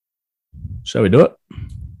Shall we do it?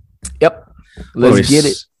 Yep. Let's get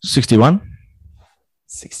it. 61?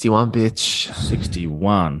 61, bitch.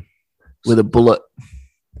 61. With a bullet.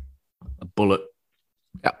 A bullet.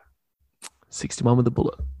 Yep. 61 with a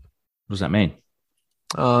bullet. What does that mean?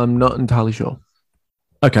 I'm not entirely sure.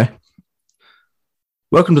 Okay.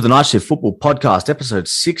 Welcome to the Night Shift Football Podcast, episode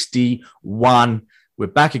 61. We're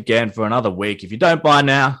back again for another week. If you don't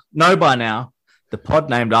know by now, the pod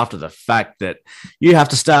named after the fact that you have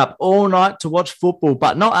to stay up all night to watch football,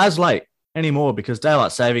 but not as late anymore because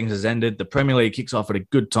daylight savings has ended. The Premier League kicks off at a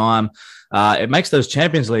good time. It makes those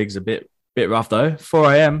Champions Leagues a bit rough though.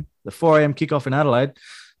 4 a.m. The 4 a.m. kickoff in Adelaide.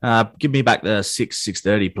 Give me back the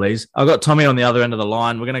 6:30, please. I've got Tommy on the other end of the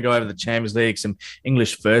line. We're going to go over the Champions League, some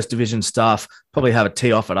English First Division stuff. Probably have a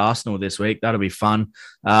tee off at Arsenal this week. That'll be fun.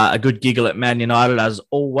 A good giggle at Man United, as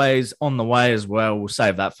always, on the way as well. We'll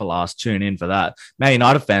save that for last. Tune in for that. Man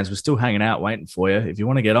United fans, we're still hanging out waiting for you. If you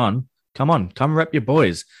want to get on, come on. Come rep your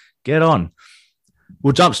boys. Get on.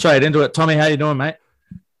 We'll jump straight into it. Tommy, how you doing, mate?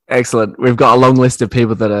 Excellent. We've got a long list of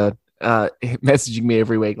people that are messaging me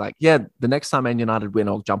every week like, yeah, the next time Man United win,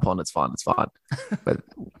 I'll jump on. It's fine. But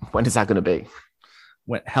when is that going to be?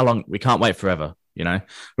 How long? We can't wait forever, you know?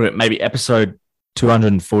 Maybe episode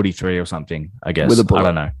 243 or something, I guess. I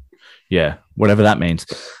don't know. Yeah, whatever that means.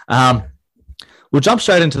 We'll jump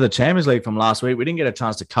straight into the Champions League from last week. We didn't get a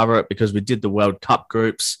chance to cover it because we did the World Cup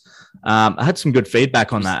groups. I had some good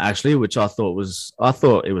feedback on that, actually, which I thought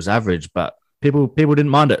it was average, but people didn't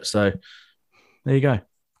mind it. So there you go.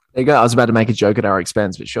 There you go. I was about to make a joke at our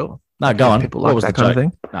expense, but sure. No, go on. People like that kind of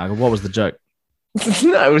thing. No, what was the joke?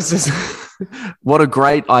 No, it was just what a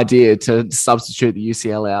great idea to substitute the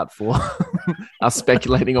UCL out for us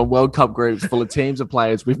speculating on World Cup groups full of teams of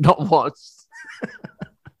players we've not watched.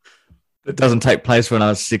 It doesn't take place for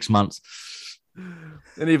another 6 months.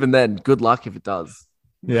 And even then, good luck if it does.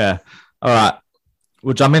 Yeah. All right.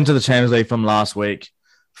 We'll jump into the Champions League from last week.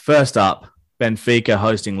 First up, Benfica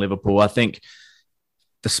hosting Liverpool. I think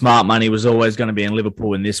the smart money was always going to be in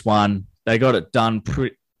Liverpool in this one. They got it done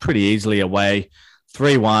pretty easily away.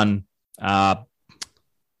 3-1. What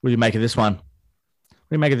do you make of this one? What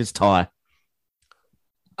do you make of this tie?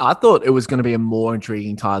 I thought it was going to be a more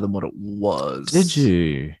intriguing tie than what it was. Did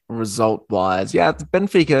you? Result-wise. Yeah,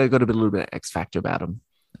 Benfica got a little bit of X factor about them.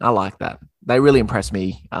 I like that. They really impressed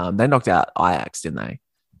me. They knocked out Ajax, didn't they?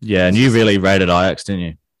 Yeah, and you really rated Ajax, didn't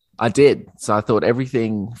you? I did. So I thought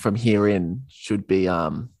everything from here in should be,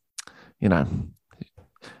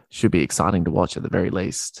 should be exciting to watch at the very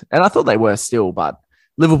least. And I thought they were still, but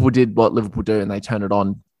Liverpool did what Liverpool do and they turned it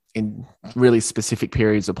on in really specific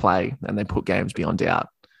periods of play and they put games beyond doubt.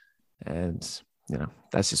 And,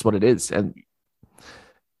 that's just what it is. And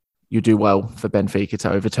you do well for Benfica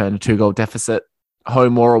to overturn a 2-goal deficit,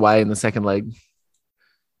 home or away in the second leg.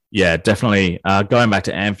 Yeah, definitely. Going back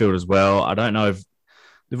to Anfield as well, I don't know if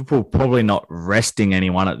Liverpool probably not resting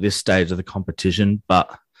anyone at this stage of the competition,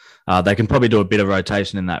 but they can probably do a bit of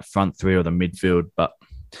rotation in that front three or the midfield, but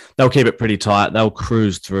they'll keep it pretty tight. They'll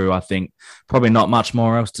cruise through, I think. Probably not much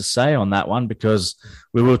more else to say on that one because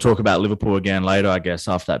we will talk about Liverpool again later, I guess,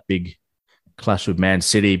 after that big clash with Man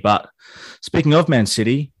City. But speaking of Man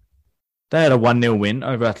City, they had a 1-0 win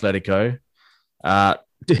over Atletico. I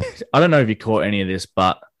don't know if you caught any of this,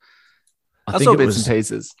 but I saw bits and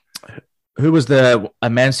pieces. Who was a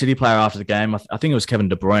Man City player after the game? I think it was Kevin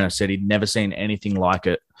De Bruyne said he'd never seen anything like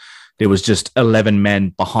it. There was just 11 men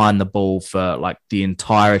behind the ball for like the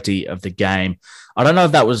entirety of the game. I don't know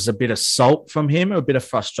if that was a bit of salt from him or a bit of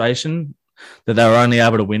frustration that they were only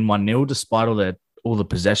able to win 1-0 despite all the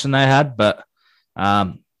possession they had. But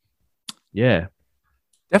yeah.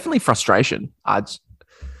 Definitely frustration.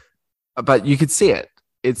 But you could see it.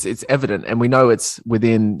 It's evident. And we know it's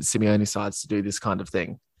within Simeone's sides to do this kind of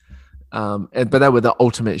thing. But they were the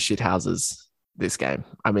ultimate shithouses this game.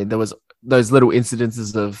 I mean, there was those little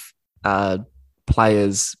incidences of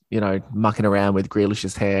players, mucking around with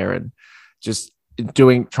Grealish's hair and just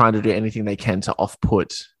trying to do anything they can to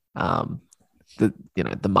off-put the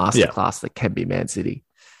masterclass that can be Man City.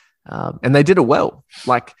 And they did it well.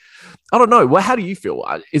 Like, I don't know. Well, how do you feel?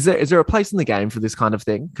 Is there a place in the game for this kind of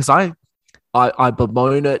thing? Because I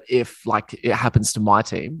bemoan it if like it happens to my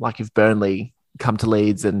team, like if Burnley come to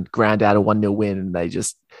Leeds and ground out a 1-0 win and they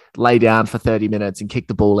just lay down for 30 minutes and kick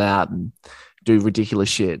the ball out and do ridiculous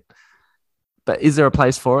shit. But is there a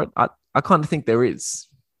place for it? I kind of think there is.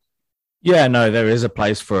 Yeah, no, there is a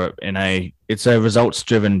place for it it's a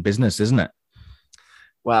results-driven business, isn't it?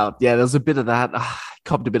 Well, yeah, there's a bit of that.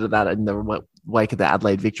 Copped a bit of that in the wake of the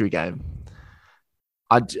Adelaide victory game.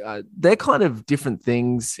 They're kind of different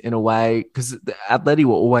things in a way because the Atleti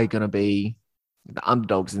were always going to be the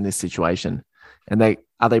underdogs in this situation, and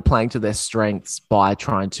they playing to their strengths by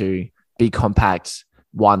trying to be compact,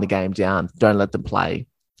 wind the game down, don't let them play,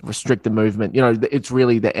 restrict the movement. It's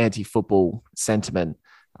really the anti-football sentiment,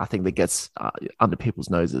 I think, that gets under people's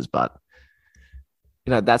noses. But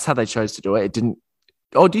that's how they chose to do it. It didn't.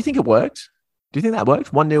 Oh, do you think it worked? Do you think that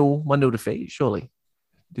worked? 1-0 defeat, surely.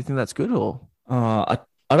 Do you think that's good or? I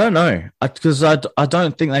don't know, because I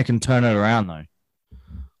don't think they can turn it around though.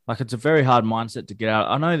 Like, it's a very hard mindset to get out.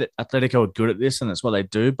 I know that Atletico are good at this and that's what they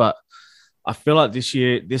do, but I feel like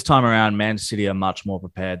this time around, Man City are much more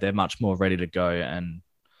prepared. They're much more ready to go and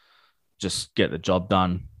just get the job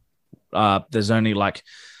done. There's only Atletico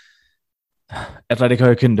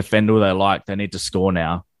can defend all they like. They need to score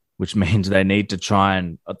now, which means they need to try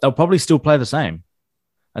and they'll probably still play the same.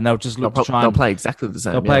 And they'll just look to try. They'll play exactly the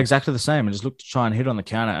same. They'll play exactly the same and just look to try and hit on the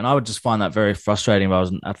counter. And I would just find that very frustrating if I was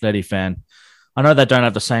an Atleti fan. I know they don't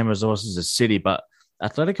have the same resources as City, but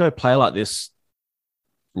Atletico play like this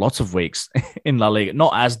lots of weeks in La Liga.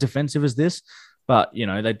 Not as defensive as this, but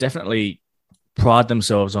they definitely pride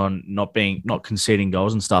themselves on not conceding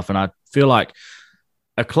goals and stuff. And I feel like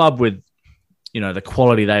a club with the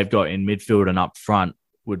quality they've got in midfield and up front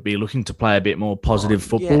would be looking to play a bit more positive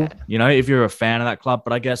football, if you're a fan of that club.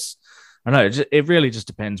 But I guess, I know, it really just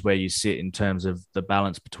depends where you sit in terms of the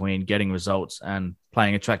balance between getting results and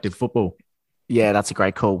playing attractive football. Yeah, that's a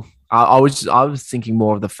great call. I was thinking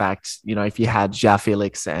more of the fact, if you had João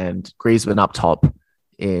Felix and Griezmann up top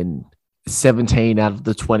in 17 out of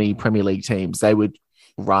the 20 Premier League teams, they would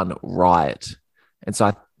run riot. And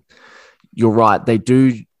so you're right. They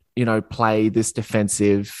do, play this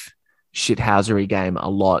defensive shithousery game a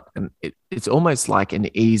lot, and it's almost like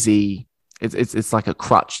an easy. It's like a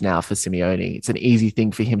crutch now for Simeone. It's an easy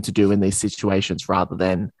thing for him to do in these situations rather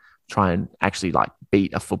than try and actually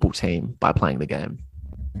beat a football team by playing the game.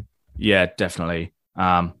 Yeah, definitely.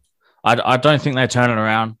 I don't think they turn it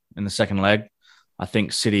around in the second leg. I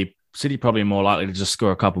think City probably more likely to just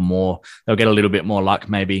score a couple more. They'll get a little bit more luck,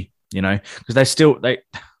 maybe, because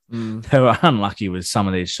they were unlucky with some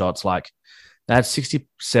of these shots. Like, they had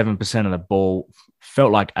 67% of the ball,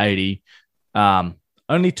 felt like 80.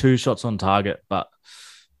 Only 2 shots on target, but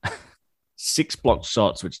 6 blocked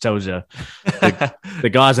shots, which tells you the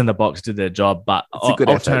guys in the box did their job. But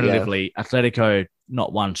alternatively, effort, Atletico,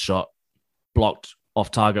 not 1 shot blocked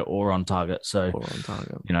off target or on target. So,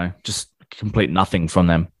 just complete nothing from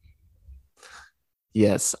them.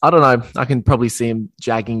 Yes. I don't know. I can probably see him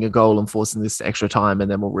jagging a goal and forcing this extra time,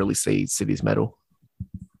 and then we'll really see City's medal.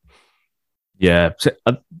 Yeah.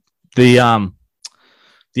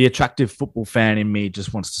 The attractive football fan in me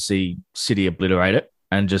just wants to see City obliterate it,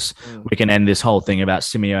 and just we can end this whole thing about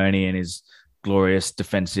Simeone and his glorious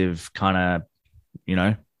defensive kind of,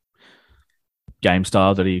 game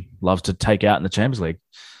style that he loves to take out in the Champions League.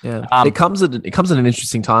 Yeah. It comes at an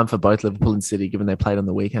interesting time for both Liverpool and City, given they played on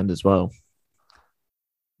the weekend as well.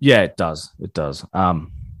 Yeah, it does. It does. We'll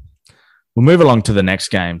move along to the next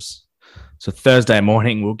games. So Thursday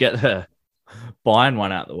morning, we'll get the Bayern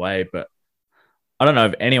one out the way, but I don't know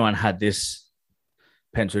if anyone had this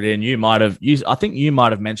penciled in. I think you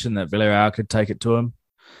might have mentioned that Villarreal could take it to him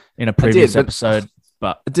in a previous episode,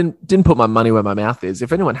 but I didn't put my money where my mouth is.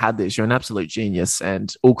 If anyone had this, you're an absolute genius,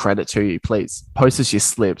 and all credit to you. Please post us your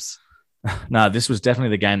slips. No, this was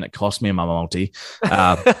definitely the game that cost me my multi.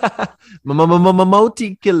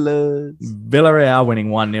 Multi killers. Villarreal winning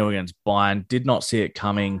 1-0 against Bayern. Did not see it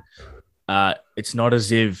coming. It's not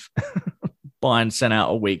as if Bayern sent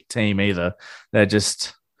out a weak team either. They're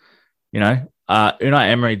just, Unai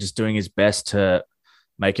Emery just doing his best to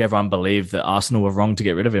make everyone believe that Arsenal were wrong to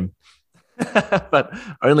get rid of him. But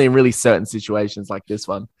only in really certain situations like this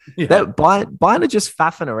one. Yeah. Bayern are just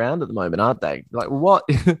faffing around at the moment, aren't they? Like, what?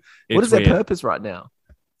 What is their purpose right now?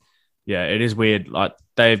 Yeah, it is weird. Like,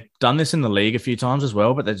 they've done this in the league a few times as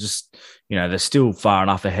well, but they're just, they're still far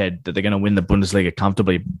enough ahead that they're going to win the Bundesliga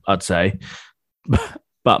comfortably, I'd say.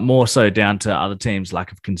 But more so down to other teams'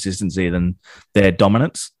 lack of consistency than their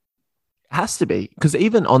dominance. Has to be, because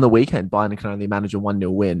even on the weekend, Bayern can only manage a 1-0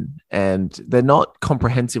 win, and they're not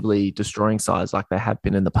comprehensively destroying sides like they have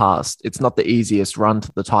been in the past. It's not the easiest run to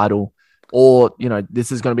the title, or,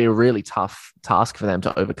 this is going to be a really tough task for them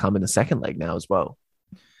to overcome in the second leg now as well.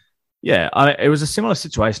 Yeah, it was a similar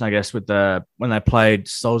situation, I guess, with when they played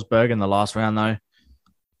Salzburg in the last round, though.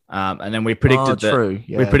 And then we predicted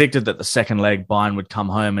that the second leg Bayern would come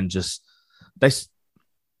home and just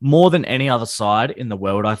more than any other side in the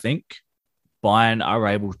world, I think, Bayern are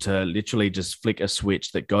able to literally just flick a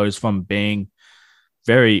switch that goes from being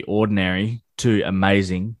very ordinary to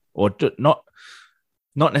amazing, or not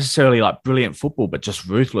not necessarily like brilliant football, but just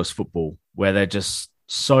ruthless football, where they're just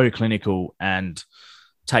so clinical and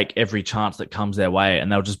take every chance that comes their way,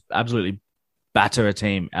 and they'll just absolutely batter a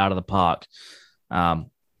team out of the park. But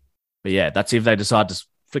yeah, that's if they decide to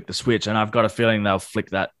flick the switch, and I've got a feeling they'll flick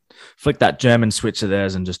that German switch of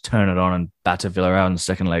theirs and just turn it on and batter Villarreal in the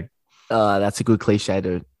second leg. That's a good cliche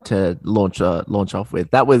to launch off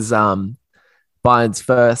with. That was Bayern's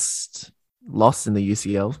first loss in the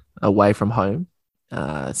UCL away from home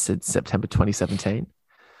since September 2017.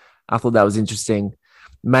 I thought that was interesting,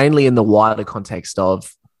 mainly in the wider context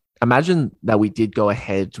of, imagine that we did go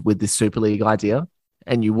ahead with this Super League idea,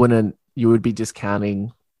 and you would be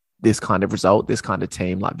discounting this kind of result, this kind of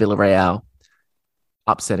team like Villarreal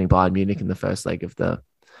upsetting Bayern Munich in the first leg of the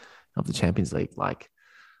Champions League. Like,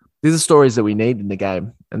 these are stories that we need in the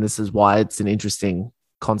game, and this is why it's an interesting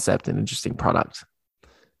concept, an interesting product.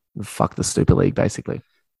 Fuck the Super League, basically.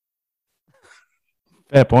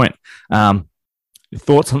 Fair point. Your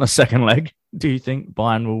thoughts on the second leg? Do you think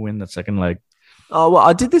Bayern will win the second leg? Oh, well,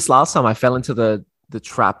 I did this last time. I fell into the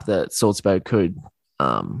trap that Salzburg could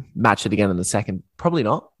match it again in the second. Probably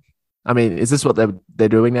not. I mean, is this what they're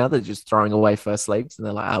doing now? They're just throwing away first legs, and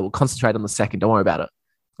they're like, we'll concentrate on the second. Don't worry about it.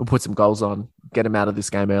 We'll put some goals on, get them out of this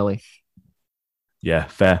game early. Yeah,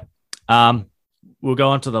 fair. We'll go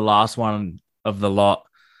on to the last one of the lot.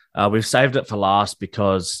 We've saved it for last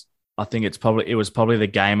because I think it was probably the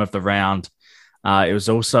game of the round. It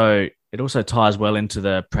also ties well into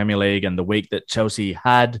the Premier League and the week that Chelsea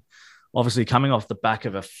had, obviously coming off the back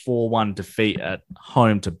of a 4-1 defeat at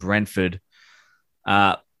home to Brentford.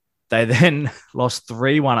 They then lost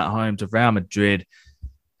 3-1 at home to Real Madrid.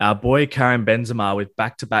 Our boy Karim Benzema with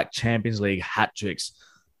back-to-back Champions League hat tricks.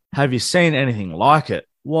 Have you seen anything like it?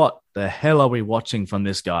 What the hell are we watching from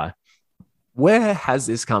this guy? Where has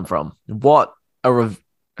this come from? What a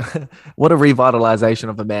revitalization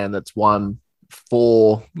of a man that's won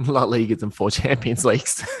 4 La Ligas and 4 Champions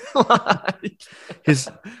Leagues.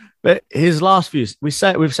 His last few, we've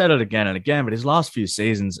said it again and again, but his last few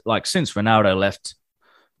seasons, like since Ronaldo left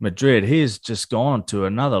Madrid, he's just gone to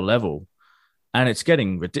another level, and it's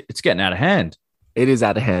getting out of hand. It is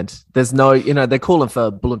out of hand. There's no, they're calling for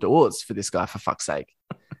Ballon d'Ors for this guy, for fuck's sake.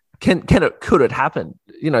 Could it happen?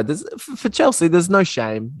 For Chelsea, there's no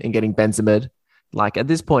shame in getting Benzema. Like, at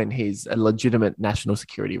this point, he's a legitimate national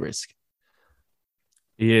security risk.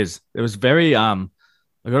 He is. It was very, I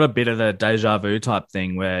got a bit of the deja vu type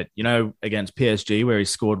thing where, against PSG, where he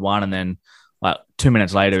scored one and then like 2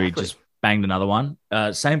 minutes later, He just banged another one.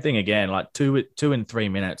 Same thing again, like two in 3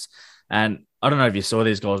 minutes. And I don't know if you saw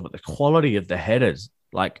these goals, but the quality of the headers,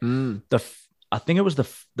 like I think it was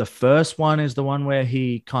the first one is the one where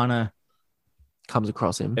he kind of comes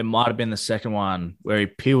across him. It might have been the second one where he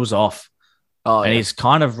peels off and he's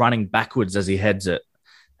kind of running backwards as he heads it.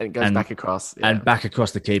 And it goes back across. Yeah. And back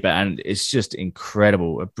across the keeper. And it's just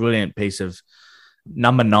incredible. A brilliant piece of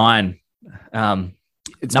number 9.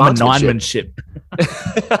 It's number 9-manship. There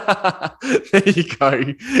you go.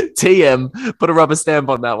 TM, put a rubber stamp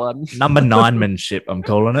on that one. Number 9-manship, I'm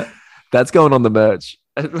calling it. That's going on the merch.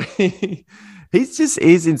 He's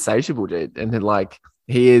insatiable, dude. And then, like,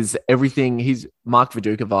 he is everything. He's Mark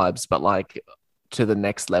Viduka vibes, but like to the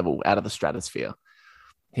next level, out of the stratosphere.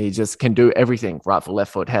 He just can do everything. Right foot,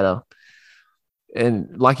 left foot, header.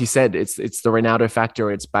 And like you said, it's the Ronaldo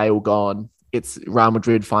factor. It's Bale gone. It's Real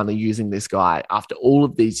Madrid finally using this guy after all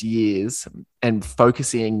of these years and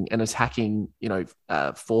focusing and attacking,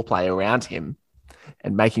 foreplay around him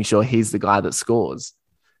and making sure he's the guy that scores.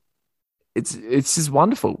 It's just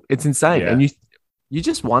wonderful. It's insane. Yeah. And you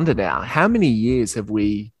just wonder now, how many years have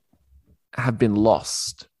been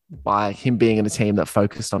lost by him being in a team that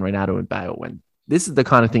focused on Ronaldo and Bale, when this is the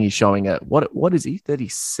kind of thing he's showing at what is he,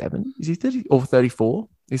 37? Is he 30 or 34?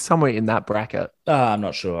 He's somewhere in that bracket. I'm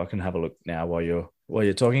not sure. I can have a look now while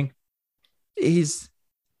you're talking. It's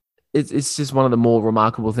just one of the more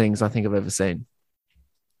remarkable things I think I've ever seen.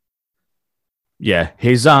 Yeah,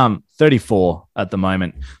 he's 34 at the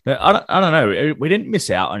moment. But I don't know. We didn't miss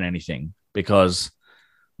out on anything because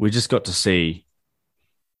we just got to see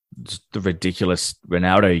just the ridiculous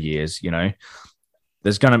Ronaldo years.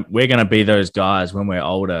 We're gonna be those guys when we're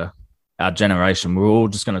older. Our generation, we're all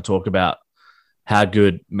just gonna talk about how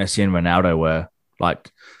good Messi and Ronaldo were. Like,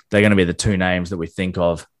 they're going to be the two names that we think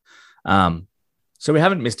of. So we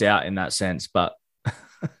haven't missed out in that sense. But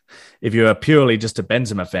if you're purely just a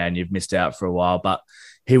Benzema fan, you've missed out for a while. But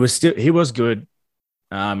he was good.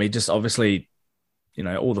 He just obviously,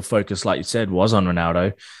 all the focus, like you said, was on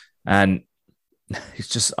Ronaldo. And he's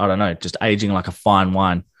just, I don't know, just aging like a fine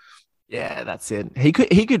wine. Yeah, that's it. He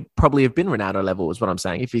could probably have been Ronaldo level, is what I'm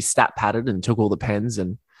saying. If he stat padded and took all the pens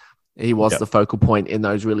and he was the focal point in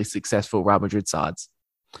those really successful Real Madrid sides.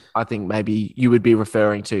 I think maybe you would be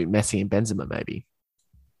referring to Messi and Benzema, maybe.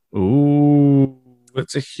 Ooh,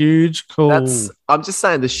 it's a huge call. I'm just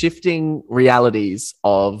saying the shifting realities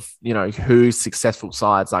of, who successful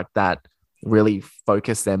sides like that really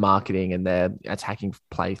focus their marketing and their attacking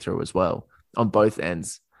play through as well on both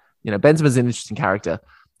ends. Benzema's an interesting character.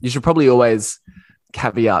 You should probably always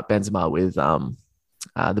caveat Benzema with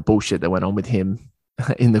the bullshit that went on with him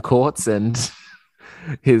in the courts and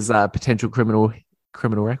his potential criminal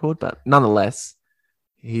record, but nonetheless,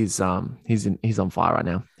 he's on fire right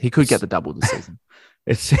now. He could get the double this season.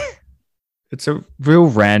 It's a real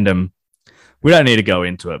random. We don't need to go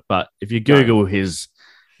into it, but if you Google his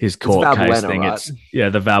court case thing, right? It's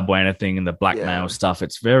the Valbuena thing and the blackmail stuff.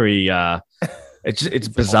 It's very it's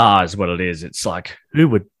bizarre, is what it is. It's like,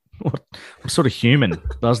 what sort of human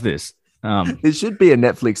does this? It should be a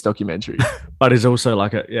Netflix documentary, but it's also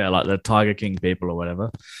like like the Tiger King people or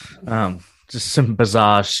whatever. Just some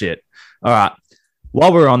bizarre shit. All right.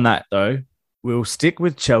 While we're on that though, we'll stick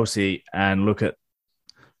with Chelsea and look at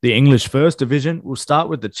the English First Division. We'll start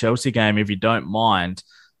with the Chelsea game, if you don't mind,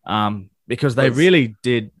 because they really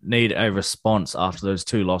did need a response after those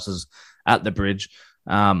 2 losses at the Bridge.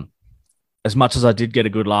 As much as I did get a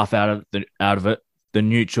good laugh out of it, the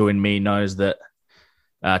neutral in me knows that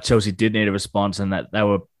Chelsea did need a response and that they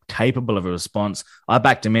were capable of a response. I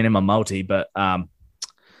backed them in my multi, but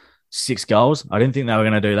 6 goals. I didn't think they were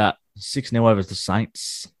going to do that. 6-0 over the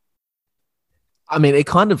Saints. I mean, it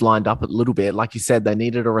kind of lined up a little bit. Like you said, they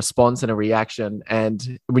needed a response and a reaction.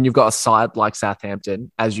 And when you've got a side like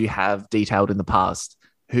Southampton, as you have detailed in the past,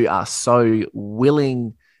 who are so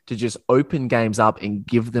willing to just open games up and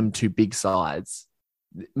give them to big sides,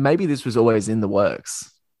 maybe this was always in the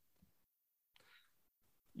works.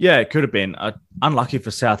 Yeah, it could have been. Unlucky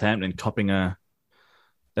for Southampton copping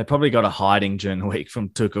they probably got a hiding during the week from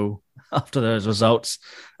Tuchel after those results.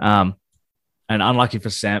 And unlucky for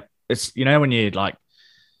Sam. It's, when you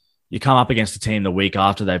come up against a team the week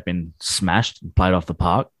after they've been smashed and played off the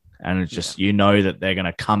park, and it's just, that they're going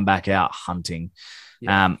to come back out hunting.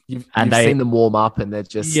 Yeah. You've seen them warm up and they're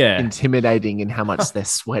just intimidating in how much they're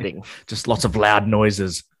sweating. Just lots of loud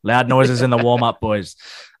noises in the warm-up, boys.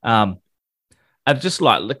 And just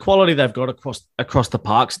like the quality they've got across the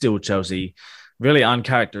park still, Chelsea, really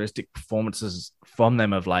uncharacteristic performances from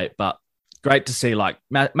them of late, but great to see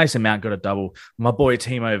Mason Mount got a double. My boy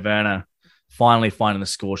Timo Werner finally finding the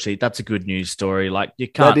score sheet. That's a good news story. You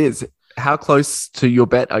can't. That is. How close to your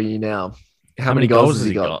bet are you now? How many goals has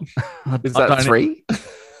he got? Is that 3? I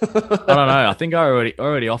don't know. I think I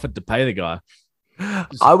already offered to pay the guy.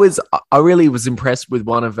 I really was impressed with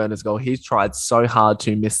one of Werner's goals. He's tried so hard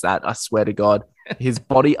to miss that. I swear to God, his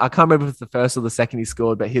body, I can't remember if it's the first or the second he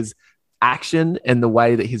scored, but his action and the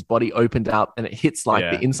way that his body opened up and it hits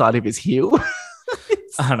the inside of his heel.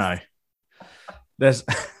 I know.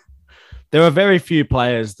 There are very few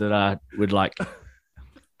players that would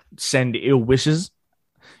send ill wishes,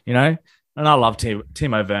 and I love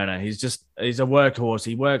Timo Werner. He's a workhorse.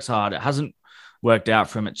 He works hard. It hasn't worked out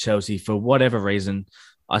for him at Chelsea for whatever reason.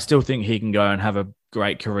 I still think he can go and have a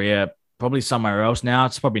great career, probably somewhere else now.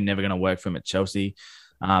 It's probably never going to work for him at Chelsea.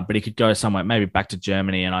 But he could go somewhere, maybe back to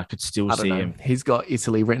Germany, and I could still see him. He's got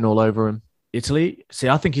Italy written all over him. Italy? See,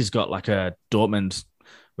 I think he's got a Dortmund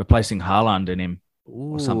replacing Haaland in him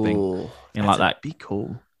or something. That'd be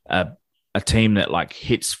cool. A team that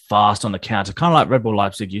hits fast on the counter, kind of like Red Bull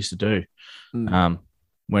Leipzig used to do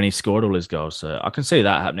when he scored all his goals. So I can see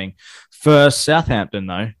that happening. For Southampton,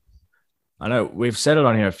 though, I know we've said it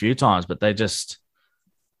on here a few times, but they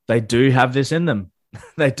do have this in them.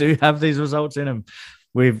 They do have these results in them.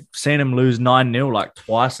 We've seen them lose 9-0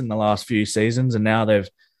 twice in the last few seasons, and now they've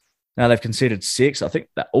conceded 6. I think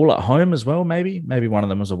that all at home as well. Maybe one of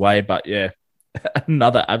them was away, but yeah,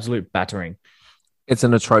 another absolute battering. It's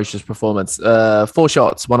an atrocious performance. 4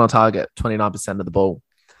 shots, 1 on target, 29% of the ball.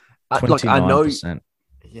 29%.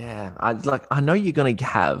 I know you're going to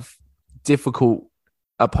have difficult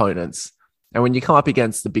opponents, and when you come up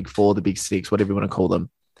against the big 4, the big 6, whatever you want to call them,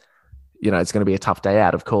 it's going to be a tough day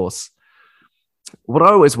out, of course. What I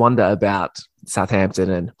always wonder about Southampton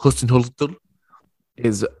and Huston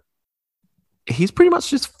is he's pretty much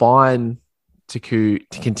just fine to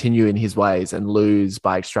continue in his ways and lose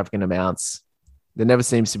by extravagant amounts. There never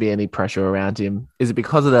seems to be any pressure around him. Is it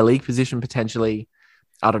because of their league position potentially?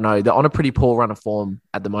 I don't know. They're on a pretty poor run of form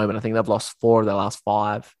at the moment. I think they've lost 4 of their last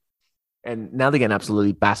 5. And now they're getting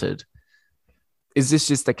absolutely battered. Is this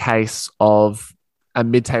just a case of a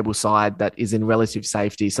mid-table side that is in relative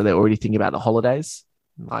safety, so they're already thinking about the holidays.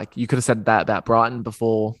 Like you could have said that about Brighton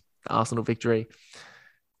before the Arsenal victory,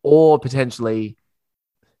 or potentially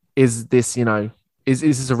is this, is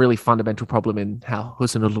this a really fundamental problem in how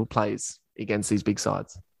Husnul plays against these big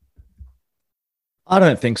sides? I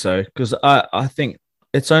don't think so, because I think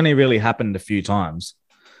it's only really happened a few times.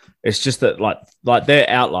 It's just that like they're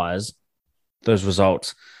outliers, those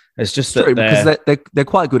results. It's just True, that they're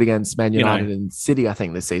quite good against Man United and City. I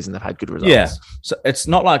think this season they've had good results. Yeah, so it's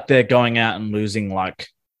not like they're going out and losing like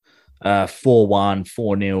 4-1,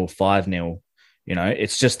 4-0, 5-0.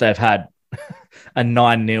 It's just they've had a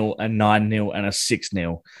 9-0, a 9-0, and a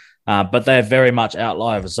 6-0. But they're very much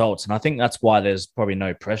outlier results, and I think that's why there's probably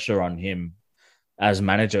no pressure on him as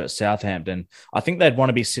manager at Southampton. I think they'd want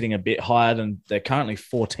to be sitting a bit higher than they're currently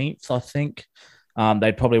 14th, I think.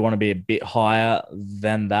 They'd probably want to be a bit higher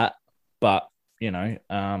than that, but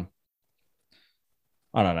I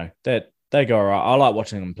don't know. They go all right. I like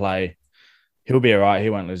watching them play. He'll be all right.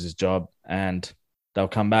 He won't lose his job, and they'll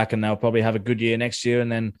come back and they'll probably have a good year next year,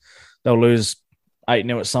 and then they'll lose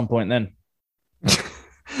 8-0 at some point then.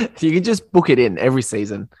 You can just book it in every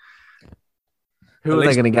season. Who are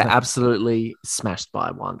they going to get absolutely smashed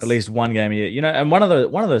by once? At least one game a year. And one of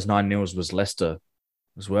those 9-0s was Leicester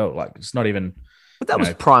as well. Like, it's not even... But that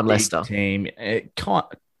was prime Leicester team. It can't...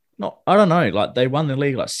 I don't know. Like, they won the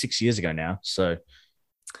league like 6 years ago now, so...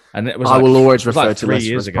 And it was I will always refer like to 3 Leicester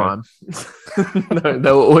years as ago. prime. No,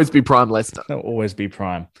 they'll always be prime Leicester. They'll always be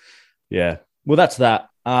prime. Yeah. Well, that's that.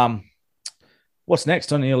 What's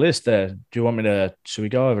next on your list there? Do you want me to... Should we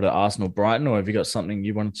go over to Arsenal Brighton, or have you got something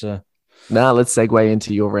you wanted to... No, let's segue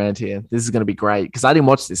into your rant here. This is going to be great because I didn't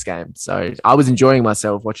watch this game. So I was enjoying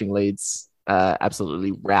myself watching Leeds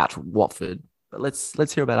absolutely rout Watford. But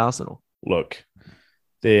let's hear about Arsenal. Look,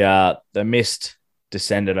 the mist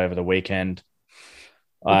descended over the weekend.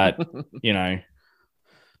 I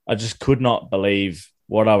just could not believe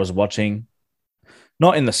what I was watching.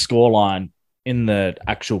 Not in the scoreline, in the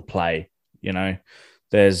actual play. You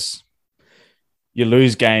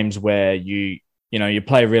lose games where you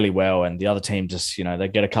play really well and the other team just, they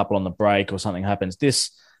get a couple on the break or something happens.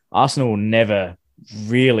 This Arsenal never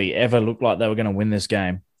really ever looked like they were going to win this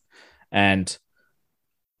game. And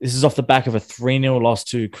this is off the back of a 3-0 loss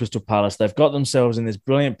to Crystal Palace. They've got themselves in this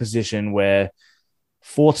brilliant position where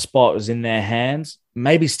fourth spot was in their hands,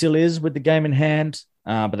 maybe still is with the game in hand,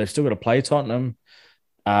 but they've still got to play Tottenham.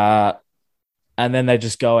 And then they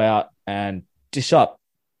just go out and dish up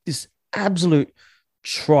this absolute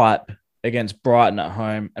tripe against Brighton at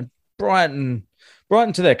home. And Brighton,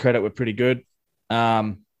 to their credit, were pretty good.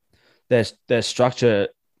 Their structure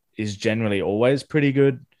is generally always pretty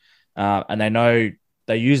good. And they know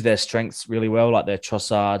they use their strengths really well, like their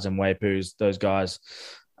Trossards and Waypoos, those guys.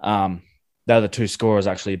 They're the two scorers,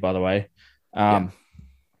 actually, by the way.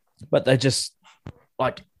 But they just,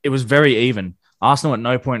 it was very even. Arsenal at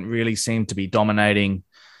no point really seemed to be dominating.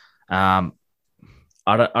 I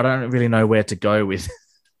don't really know where to go with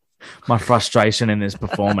my frustration in this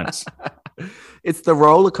performance. It's the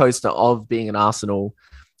roller coaster of being an Arsenal,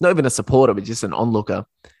 not even a supporter, but just an onlooker.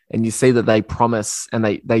 And you see that they promise and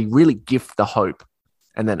they really gift the hope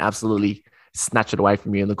and then absolutely snatch it away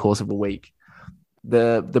from you in the course of a week.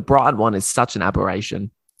 The Brighton one is such an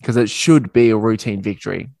aberration because it should be a routine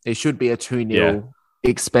victory. It should be a 2-0,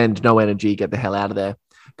 expend no energy, get the hell out of there.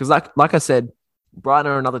 Because like I said,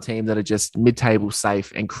 Brighton are another team that are just mid-table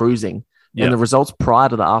safe and cruising. Yeah. And the results prior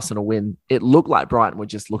to the Arsenal win, it looked like Brighton were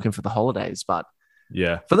just looking for the holidays. But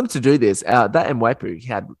for them to do this, that Mwepu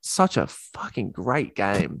had such a fucking great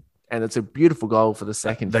game. And it's a beautiful goal for the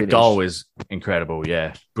second finish. The goal is incredible.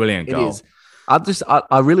 Yeah. Brilliant goal. It is.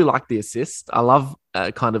 I really like the assist. I love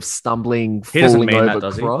kind of stumbling, falling over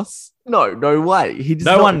that, cross. No way. He's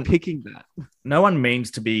not picking that. No one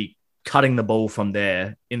means to be cutting the ball from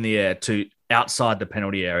there in the air to outside the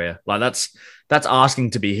penalty area. Like that's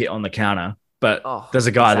asking to be hit on the counter. But there's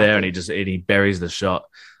a guy there and he buries the shot.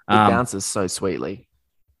 It bounces so sweetly.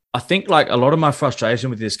 I think a lot of my frustration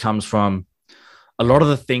with this comes from a lot of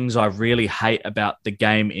the things I really hate about the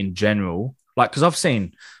game in general. Because I've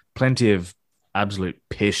seen plenty of absolute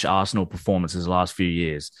pish Arsenal performances the last few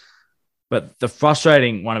years. But the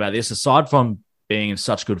frustrating one about this, aside from being in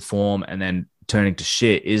such good form and then turning to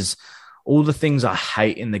shit, is all the things I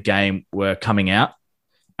hate in the game were coming out,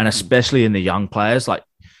 and especially in the young players, like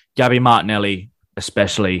Gabby Martinelli,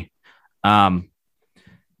 especially.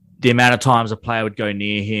 The amount of times a player would go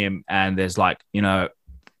near him and there's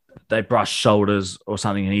they brush shoulders or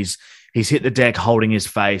something and he's hit the deck holding his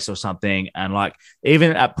face or something. And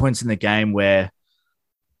even at points in the game where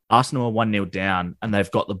Arsenal are 1-0 down and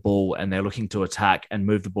they've got the ball and they're looking to attack and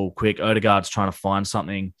move the ball quick. Odegaard's trying to find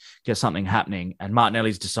something, get something happening. And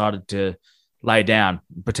Martinelli's decided to lay down,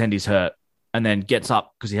 pretend he's hurt, and then gets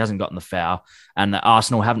up because he hasn't gotten the foul. And the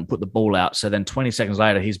Arsenal haven't put the ball out. So then 20 seconds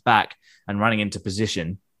later, he's back and running into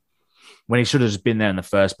position when he should have just been there in the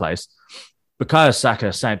first place. Bukayo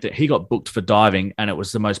Saka, same thing. He got booked for diving and it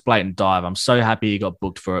was the most blatant dive. I'm so happy he got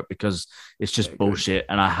booked for it because it's just bullshit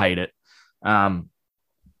and I hate it. I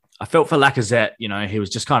felt for Lacazette, he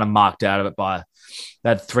was just kind of marked out of it they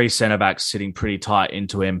had 3 centre backs sitting pretty tight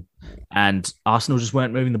into him and Arsenal just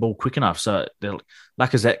weren't moving the ball quick enough. So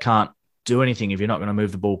Lacazette can't do anything if you're not going to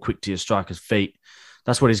move the ball quick to your striker's feet.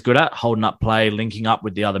 That's what he's good at, holding up play, linking up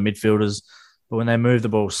with the other midfielders. But when they move the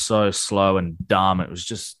ball so slow and dumb, it was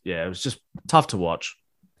just tough to watch.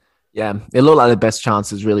 Yeah, it looked like the best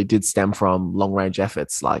chances really did stem from long-range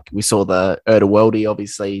efforts. Like we saw the Erdewerlde,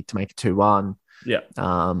 obviously, to make it 2-1. Yeah.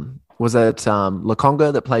 Was it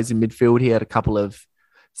Lokonga that plays in midfield? He had a couple of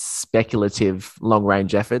speculative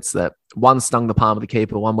long-range efforts that one stung the palm of the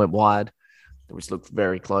keeper, one went wide, which looked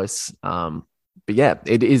very close. But yeah,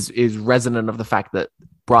 it is resonant of the fact that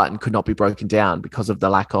Brighton could not be broken down because of the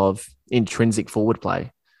lack of intrinsic forward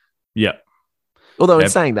play. Yeah. Although in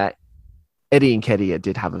saying that, Eddie Nketiah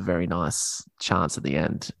did have a very nice chance at the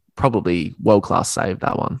end. Probably world-class save,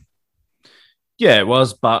 that one. Yeah, it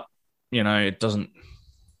was, but it doesn't.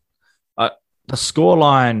 The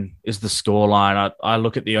scoreline is the scoreline. I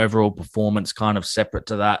look at the overall performance kind of separate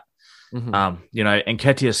to that. Mm-hmm.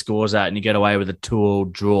 Nketiah scores that and you get away with a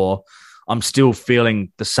 2-2 draw. I'm still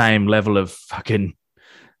feeling the same level of fucking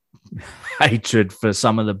hatred for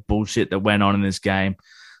some of the bullshit that went on in this game.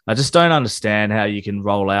 I just don't understand how you can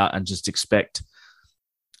roll out and just expect.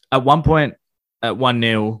 At one point, at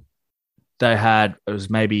 1-0, they had, it was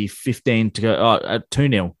maybe 15 to go. At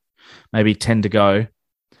 2-0, maybe 10 to go.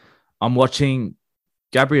 I'm watching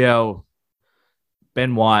Gabriel,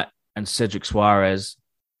 Ben White, and Cedric Suarez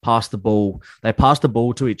pass the ball. They passed the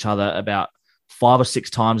ball to each other about 5 or 6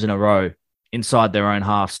 times in a row inside their own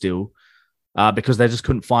half still, because they just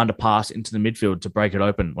couldn't find a pass into the midfield to break it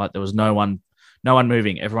open. Like there was no one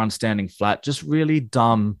moving, everyone standing flat. Just really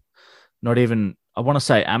dumb. Not even, I want to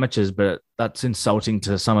say amateurs, but that's insulting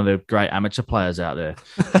to some of the great amateur players out there.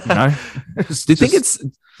 Do you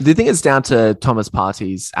think it's down to Thomas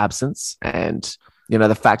Partey's absence and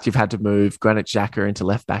the fact you've had to move Granit Xhaka into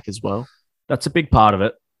left back as well? That's a big part of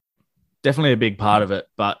it. Definitely a big part of it.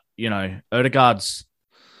 But Odegaard's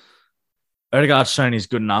shown he's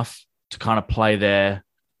good enough to kind of play there.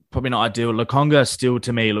 Probably not ideal. Lokonga still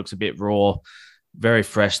to me looks a bit raw, very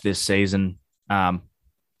fresh this season.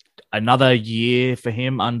 Another year for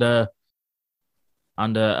him under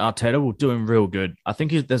Arteta will do him real good. I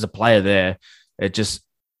think there's a player there. It just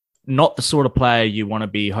not the sort of player you want to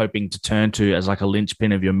be hoping to turn to as like a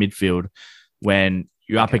linchpin of your midfield when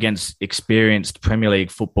you're up against experienced Premier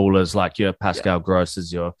League footballers like your Pascal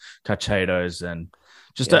Grosses, your Cachedos, and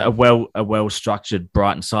just a well-structured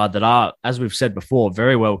Brighton side that are, as we've said before,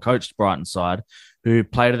 very well-coached Brighton side who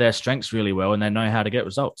play to their strengths really well and they know how to get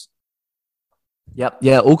results. Yep.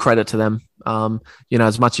 Yeah, all credit to them.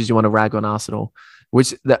 As much as you want to rag on Arsenal,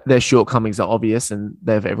 which their shortcomings are obvious and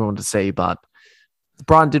they have everyone to see, but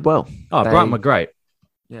Brighton did well. Brighton were great.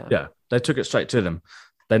 Yeah. They took it straight to them.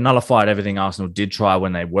 They nullified everything Arsenal did try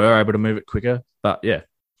when they were able to move it quicker. But yeah,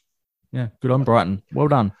 good on Brighton. Well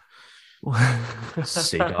done.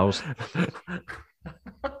 Seagulls.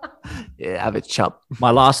 Yeah, have it chop.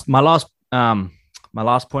 My last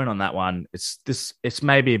point on that one. It's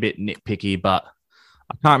maybe a bit nitpicky, but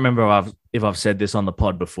I can't remember if I've said this on the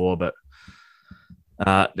pod before. But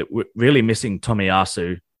we're really missing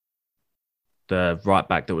Tomiyasu, the right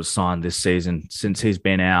back that was signed this season. Since he's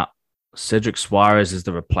been out, Cedric Suarez is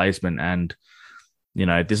the replacement, and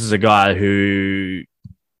this is a guy who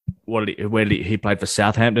he played for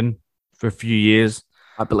Southampton for a few years,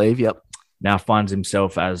 I believe. Yep. Now finds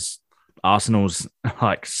himself as Arsenal's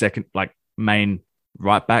second main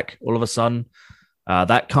right back all of a sudden.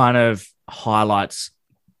 That kind of highlights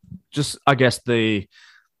just, I guess, the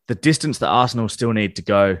distance that Arsenal still need to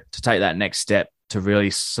go to take that next step to really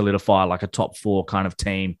solidify like a top 4 kind of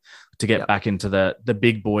team to get back into the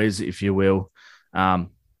big boys, if you will.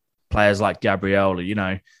 Players like Gabriel,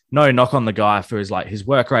 no knock on the guy for his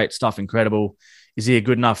work rate stuff, incredible. Is he a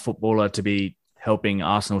good enough footballer to be helping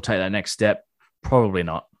Arsenal take that next step? Probably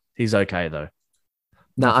not. He's okay though.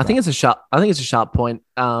 No, I think it's a sharp point.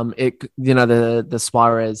 The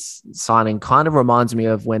Suarez signing kind of reminds me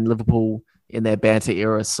of when Liverpool in their banter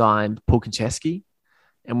era signed Paul Konchesky,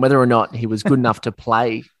 and whether or not he was good enough to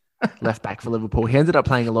play left back for Liverpool. He ended up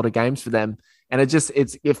playing a lot of games for them And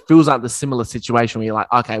it feels like the similar situation where you're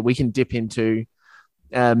like, okay, we can dip into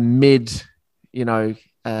mid-table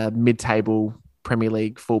Premier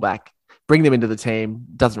League fullback, bring them into the team.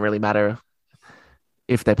 Doesn't really matter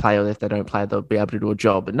if they play or if they don't play, they'll be able to do a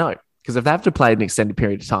job. But no, because if they have to play an extended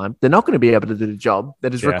period of time, they're not going to be able to do the job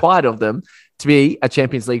that is required of them to be a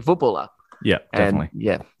Champions League footballer. Yeah, definitely. And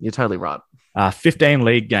yeah, you're totally right. 15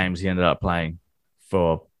 league games he ended up playing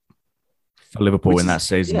for Liverpool in that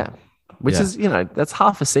season. Yeah, which is, that's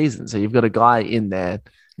half a season. So you've got a guy in there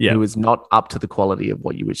who is not up to the quality of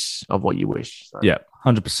what you wish. So. Yeah,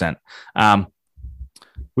 100%.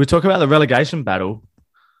 We talk about the relegation battle.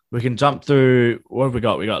 We can jump through. What have we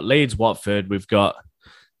got? We got Leeds, Watford. We've got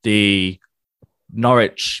the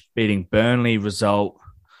Norwich beating Burnley result.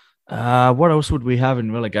 What else would we have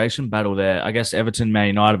in relegation battle there? I guess Everton, Man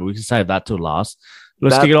United, but we can save that till last.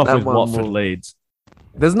 Let's kick it off with Watford Leeds.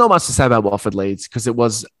 There's not much to say about Watford Leeds because it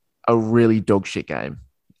was a really dog shit game.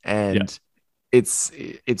 And it's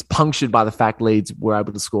punctured by the fact Leeds were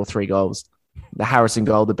able to score 3 goals. The Harrison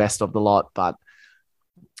goal, the best of the lot. But,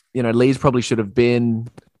 Leeds probably should have been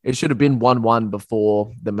 1-1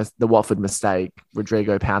 before the Watford mistake.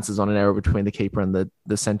 Rodrigo pounces on an error between the keeper and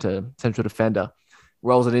the central defender,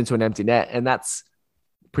 rolls it into an empty net. And that's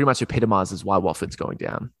pretty much epitomizes why Watford's going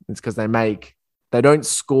down. It's because they don't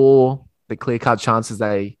score the clear-cut chances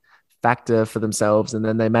they factor for themselves, and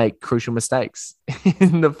then they make crucial mistakes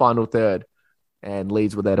in the final third, and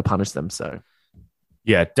Leeds were there to punish them. So,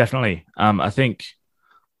 yeah, definitely. I think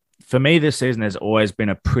for me this season, there's always been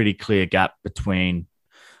a pretty clear gap between.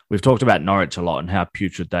 We've talked about Norwich a lot and how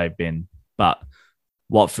putrid they've been, but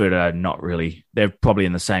Watford are not really. They're probably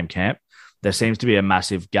in the same camp. There seems to be a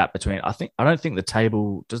massive gap between. I don't think the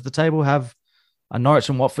table does. The table have a Norwich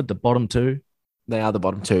and Watford, the bottom two. They are the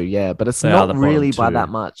bottom two, yeah, but it's not really by that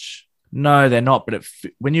much. No, they're not. But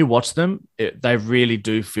when you watch them, they really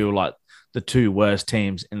do feel like the 2 worst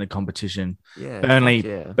teams in the competition. Yeah,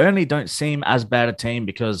 Burnley don't seem as bad a team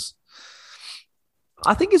because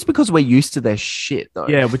I think it's because we're used to their shit, though.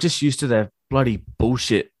 Yeah, we're just used to their bloody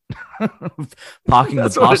bullshit. Parking the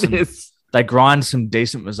bus. They grind some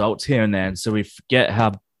decent results here and there, and so we forget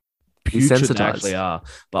how putrid they actually are.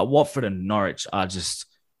 But Watford and Norwich are just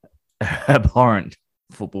abhorrent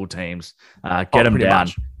football teams. Get them down.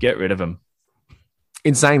 Much. Get rid of them.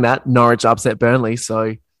 In saying that, Norwich upset Burnley.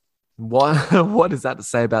 So what is that to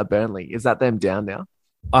say about Burnley? Is that them down now?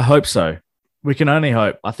 I hope so. We can only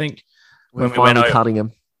hope. I think we're finally cutting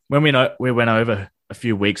them. When we went over a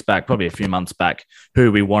few weeks back, probably a few months back,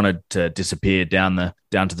 who we wanted to disappear down to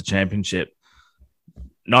the championship.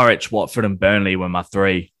 Norwich, Watford, and Burnley were my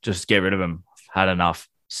 3. Just get rid of them. Had enough.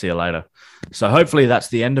 See you later. So hopefully that's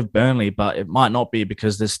the end of Burnley, but it might not be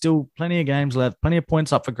because there's still plenty of games left, plenty of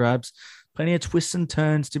points up for grabs, plenty of twists and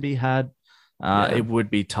turns to be had. It would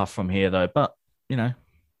be tough from here though, but And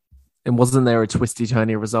wasn't there a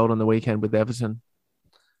twisty-turny result on the weekend with Everton?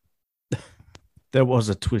 There was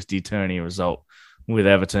a twisty-turny result with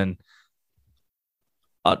Everton.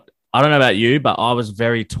 I don't know about you, but I was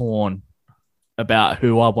very torn about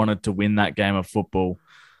who I wanted to win that game of football.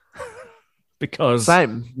 Because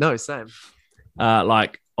same.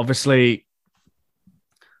 Obviously,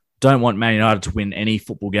 don't want Man United to win any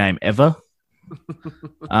football game ever.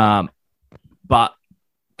 But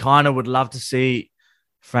kind of would love to see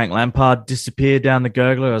Frank Lampard disappear down the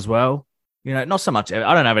gurgler as well. Not so much.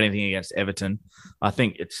 I don't have anything against Everton. I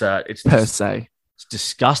think it's per se. It's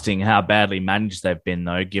disgusting how badly managed they've been,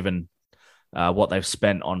 though, given what they've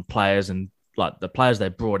spent on players and like the players they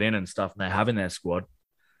brought in and stuff and they have in their squad.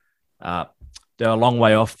 They're a long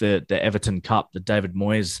way off the Everton Cup, the David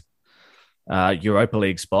Moyes Europa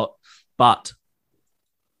League spot. But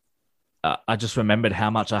I just remembered how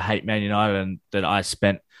much I hate Man United and that I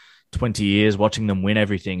spent 20 years watching them win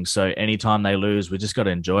everything. So anytime they lose, we just got to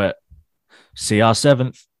enjoy it. CR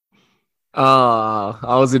 7th. Oh,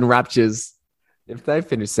 I was in raptures. If they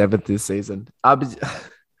finish 7th this season,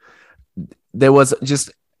 there was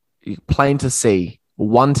just plain to see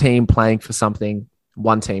one team playing for something,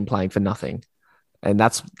 one team playing for nothing. And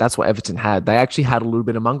that's what Everton had. They actually had a little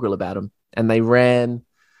bit of mongrel about them. And they ran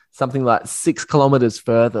something like 6 kilometers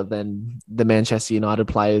further than the Manchester United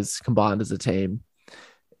players combined as a team.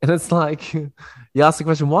 And it's like, you ask the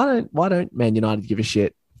question, why don't Man United give a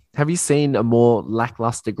shit? Have you seen a more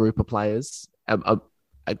lackluster group of players?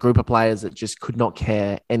 A group of players that just could not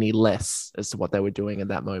care any less as to what they were doing at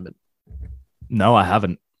that moment? No, I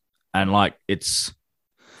haven't. And it's...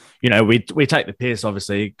 we take the piss,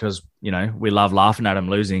 obviously, because, we love laughing at them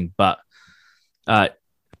losing. But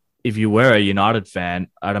if you were a United fan,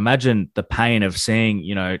 I'd imagine the pain of seeing,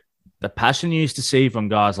 the passion you used to see from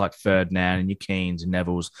guys like Ferdinand and your Keanes and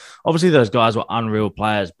Nevilles. Obviously, those guys were unreal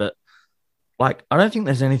players, but like, I don't think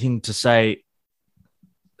there's anything to say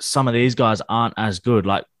some of these guys aren't as good.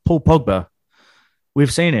 Like Paul Pogba,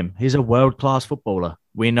 we've seen him. He's a world-class footballer.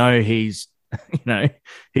 We know he's,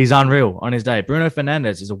 he's unreal on his day. Bruno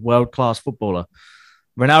Fernandes is a world-class footballer.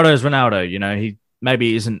 Ronaldo is Ronaldo. He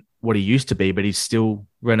maybe isn't what he used to be, but he's still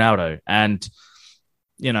Ronaldo. And,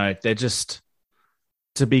 they're just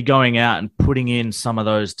to be going out and putting in some of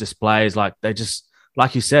those displays. Like they just,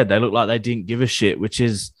 like you said, they look like they didn't give a shit, which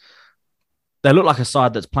is, they look like a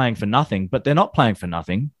side that's playing for nothing, but they're not playing for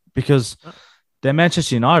nothing because they're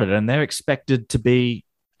Manchester United and they're expected to be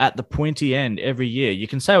at the pointy end every year. You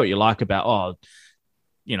can say what you like about,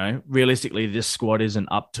 realistically, this squad isn't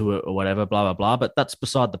up to it or whatever, blah, blah, blah. But that's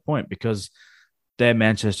beside the point because they're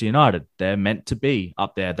Manchester United. They're meant to be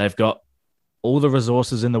up there. They've got all the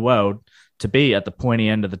resources in the world to be at the pointy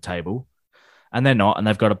end of the table, and they're not. And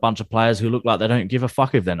they've got a bunch of players who look like they don't give a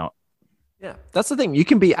fuck if they're not. Yeah, that's the thing. You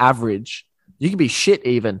can be average. You can be shit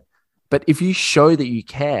even. But if you show that you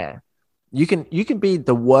care, you can be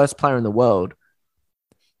the worst player in the world,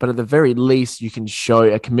 but at the very least, you can show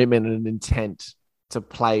a commitment and an intent to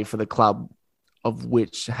play for the club of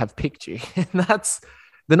which have picked you. And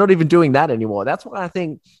they're not even doing that anymore. That's why I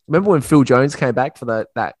think, remember when Phil Jones came back for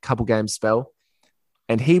that couple game spell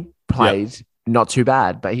and he played not too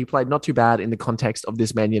bad, but he played not too bad in the context of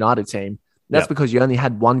this Man United team. That's because you only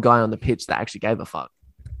had one guy on the pitch that actually gave a fuck.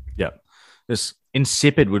 Yeah. This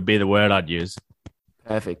insipid would be the word I'd use.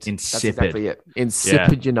 Perfect. Insipid. That's exactly it.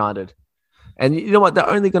 Insipid United. And you know what? They're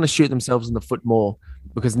only going to shoot themselves in the foot more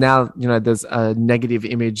because now, there's a negative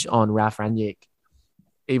image on Ralf Rangnick,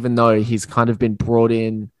 even though he's kind of been brought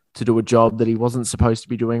in to do a job that he wasn't supposed to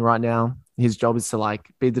be doing right now. His job is to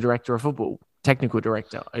be the director of football, technical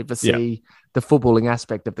director, oversee the footballing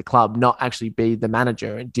aspect of the club, not actually be the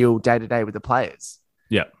manager and deal day to day with the players.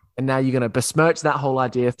 Yeah. And now you're going to besmirch that whole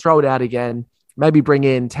idea, throw it out again, maybe bring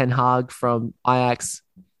in Ten Hag from Ajax.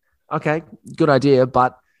 Okay, good idea.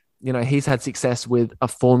 But, he's had success with a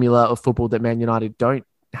formula of football that Man United don't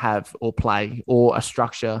have or play, or a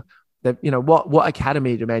structure that, what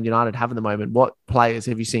academy do Man United have at the moment? What players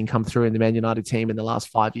have you seen come through in the Man United team in the last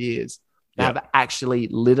 5 years that have actually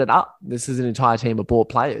lit it up? This is an entire team of bought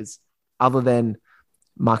players other than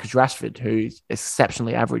Marcus Rashford, who's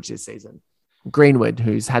exceptionally average this season. Greenwood,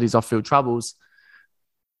 who's had his off-field troubles.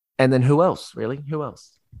 And then who else, really? Who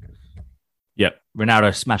else? Yep.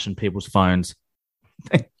 Ronaldo smashing people's phones.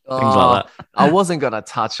 Things like that. I wasn't going to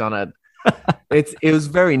touch on it. It was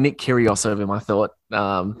very Nick Kyrgios of him, I thought.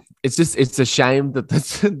 It's a shame that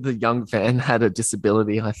the young fan had a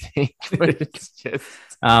disability, I think. It's just...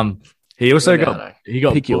 He also got pick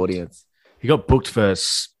your booked. Audience. He got booked for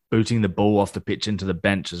booting the ball off the pitch into the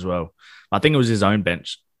bench as well. I think it was his own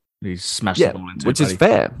bench. He smashed the ball into, which is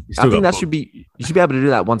fair. I think that you should be able to do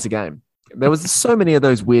that once a game. There was so many of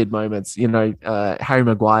those weird moments, Harry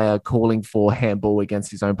Maguire calling for handball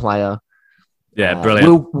against his own player. Yeah,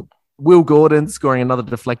 brilliant. Will Gordon scoring another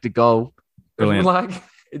deflected goal. Brilliant.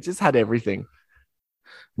 It just had everything.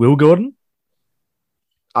 Will Gordon?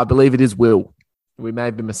 I believe it is Will. We may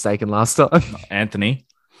have been mistaken last time. Anthony.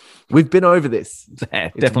 We've been over this.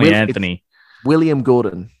 Definitely Anthony. William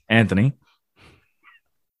Gordon. Anthony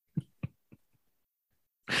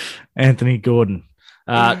Gordon.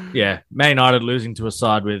 Man United losing to a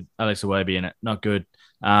side with Alex Iwobi in it. Not good.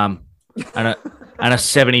 And a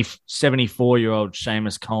 74-year-old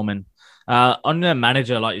Seamus Coleman. On their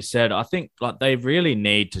manager, like you said, I think they really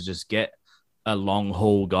need to just get a long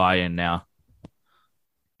haul guy in now.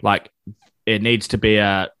 It needs to be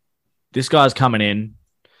this guy's coming in.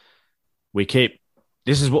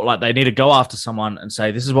 This is what they need to go after someone and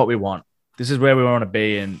say, this is what we want. This is where we want to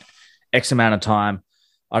be in X amount of time.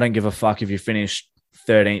 I don't give a fuck if you finish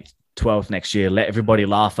 13th, 12th next year. Let everybody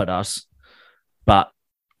laugh at us. But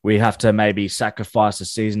we have to maybe sacrifice a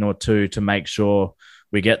season or two to make sure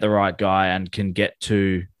we get the right guy and can get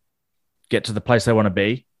to the place they want to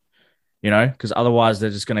be, because otherwise they're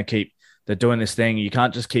just going to they're doing this thing. You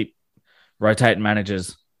can't just keep rotating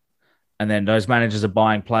managers and then those managers are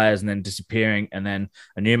buying players and then disappearing. And then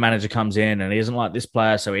a new manager comes in and he isn't like this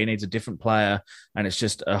player, so he needs a different player. And it's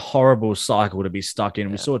just a horrible cycle to be stuck in.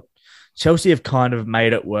 Yeah. We saw Chelsea have kind of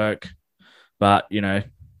made it work, but,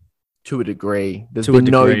 to a degree, there's been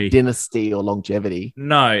no dynasty or longevity.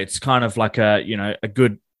 No, it's kind of like a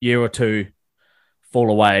good year or two,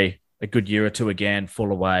 fall away, a good year or two again,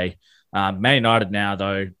 fall away. Man United now,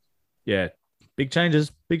 though, big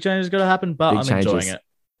changes got to happen, but I'm enjoying it.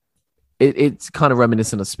 It's kind of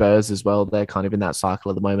reminiscent of Spurs as well. They're kind of in that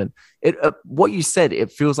cycle at the moment. What you said,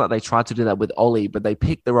 it feels like they tried to do that with Ollie, but they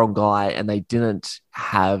picked the wrong guy and they didn't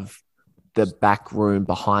have the back room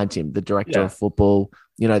behind him, the director of football,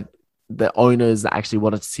 the owners that actually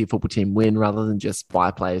wanted to see a football team win rather than just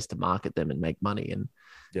buy players to market them and make money and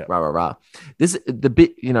rah.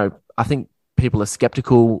 I think people are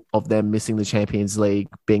skeptical of them missing the Champions League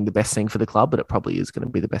being the best thing for the club, but it probably is going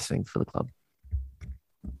to be the best thing for the club.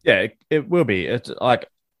 Yeah, it will be. It's like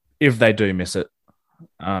if they do miss it,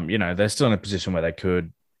 they're still in a position where they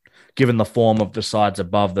could, given the form of the sides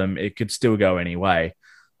above them, it could still go any way.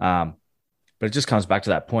 But it just comes back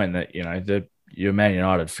to that point that, your Man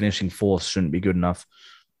United finishing fourth shouldn't be good enough.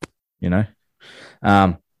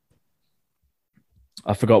 I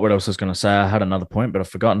forgot what else I was going to say. I had another point, but I've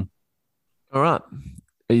forgotten. All right.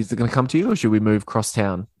 Is it going to come to you, or should we move cross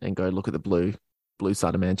town and go look at the blue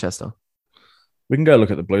side of Manchester? We can go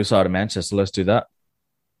look at the blue side of Manchester. Let's do that.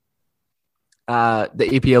 The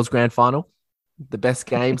EPL's grand final, the best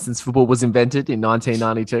game since football was invented in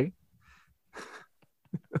 1992.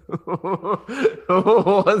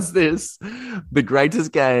 Was this the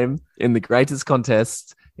greatest game in the greatest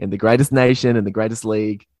contest in the greatest nation in the greatest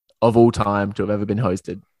league of all time to have ever been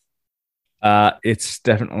hosted? It's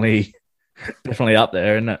definitely up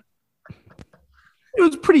there, isn't it? It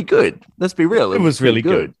was pretty good. Let's be real. It was really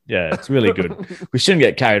good. Yeah, it's really good. We shouldn't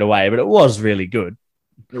get carried away, but it was really good.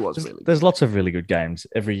 It was really good. There's lots of really good games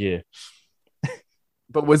every year.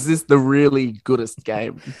 But was this the really goodest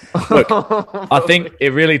game? Look, I think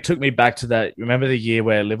it really took me back to that. Remember the year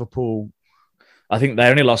where Liverpool, I think they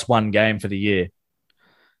only lost one game for the year,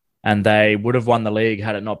 and they would have won the league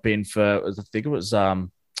had it not been for, I think it was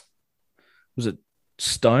it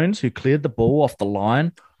Stones who cleared the ball off the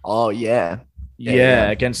line? Oh yeah. Yeah,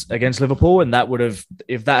 against Liverpool, and that would have,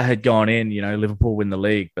 if that had gone in, Liverpool win the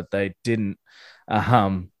league, but they didn't.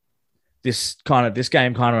 This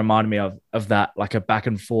game kind of reminded me of that, like a back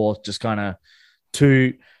and forth, just kind of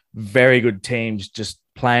two very good teams just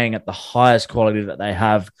playing at the highest quality that they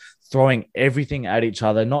have, throwing everything at each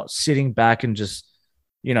other, not sitting back and just,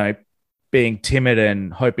 being timid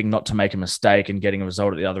and hoping not to make a mistake and getting a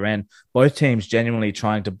result at the other end. Both teams genuinely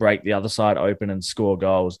trying to break the other side open and score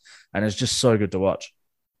goals. And it's just so good to watch.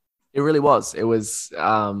 It really was. It was,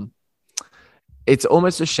 it's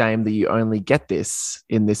almost a shame that you only get this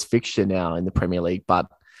in this fixture now in the Premier League, but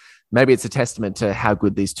maybe it's a testament to how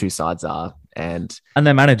good these two sides are. And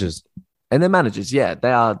their managers. And their managers, yeah.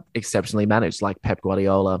 They are exceptionally managed, like Pep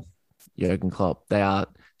Guardiola, Jurgen Klopp.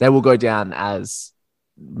 They will go down as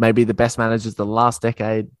maybe the best managers of the last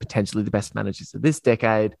decade, potentially the best managers of this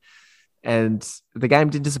decade. And the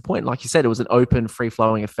game didn't disappoint. Like you said, it was an open,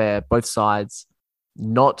 free-flowing affair. Both sides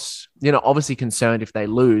not, obviously concerned if they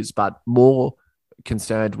lose, but more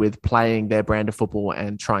concerned with playing their brand of football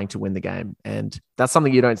and trying to win the game. And that's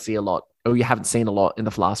something you don't see a lot, or you haven't seen a lot in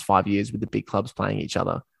the last 5 years with the big clubs playing each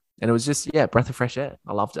other. And it was just, breath of fresh air.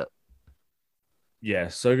 I loved it. Yeah,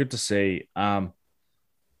 so good to see.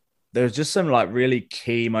 There's just some really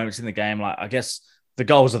key moments in the game. Like, I guess the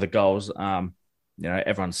goals are the goals.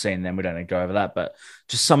 Everyone's seen them. We don't need to go over that, but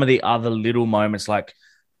just some of the other little moments, like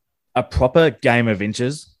a proper game of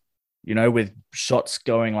inches, with shots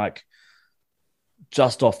going like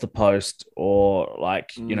just off the post or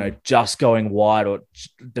just going wide, or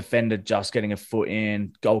defender just getting a foot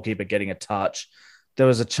in, goalkeeper getting a touch. There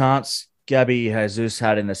was a chance Gabby Jesus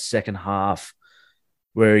had in the second half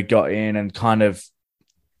where he got in and kind of,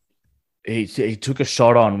 he took a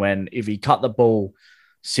shot on when, if he cut the ball,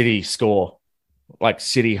 City score. Like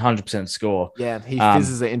City 100% score. Yeah, he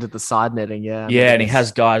fizzes it into the side netting, yeah. Yeah, and he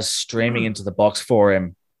has guys streaming into the box for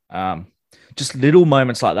him. Just little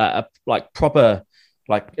moments like that, like proper,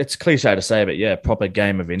 like it's cliche to say, but proper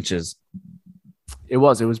game of inches. It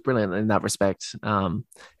was brilliant in that respect. And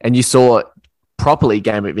you saw properly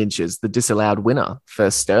game of inches, the disallowed winner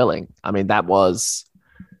for Sterling. I mean, that was,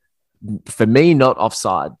 for me, not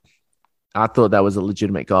offside. I thought that was a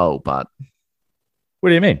legitimate goal, but...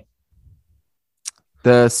 What do you mean?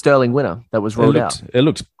 The Sterling winner that was ruled out. It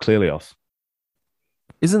looks clearly off.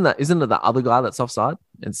 Isn't it the other guy that's offside?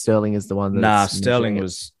 And Sterling is the one that's... Nah, Sterling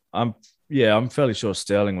was... I'm fairly sure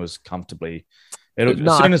Sterling was comfortably... as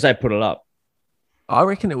soon as they put it up. I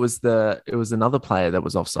reckon it was another player that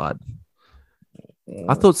was offside.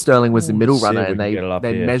 I thought Sterling was the middle runner, and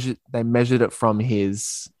they measured it from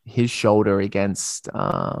his shoulder against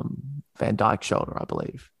Van Dijk's shoulder, I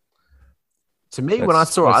believe. To me, when I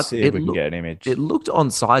saw it, it looked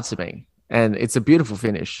onside to me, and it's a beautiful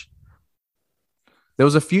finish. There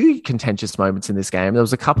was a few contentious moments in this game. There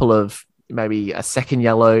was a couple of maybe a second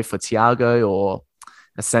yellow for Thiago, or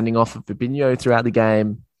a sending off of Fabinho throughout the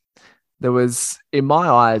game. There was, in my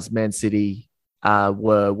eyes, Man City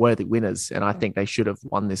were worthy winners, and I think they should have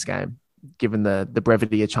won this game, given the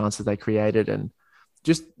brevity of chances they created and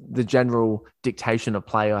just the general dictation of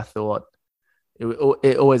play. I thought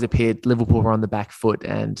it always appeared Liverpool were on the back foot,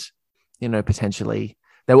 and potentially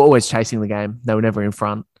they were always chasing the game. They were never in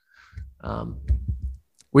front.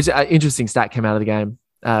 Which an interesting stat came out of the game.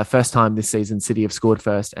 First time this season, City have scored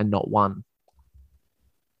first and not won.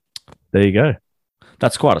 There you go.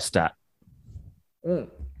 That's quite a stat.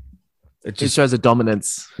 It shows a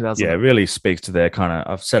dominance. It really speaks to their kind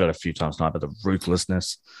of, I've said it a few times tonight, but the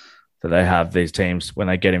ruthlessness that they have, these teams, when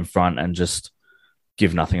they get in front and just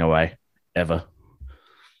give nothing away, ever.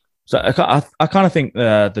 So I kind of think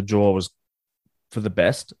the draw was for the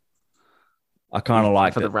best. I kind of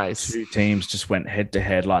like for the race. Two teams just went head to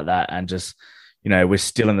head like that, and just, we're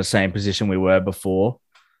still in the same position we were before.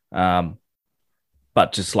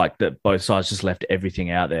 But just like that, both sides just left everything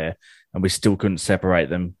out there, and we still couldn't separate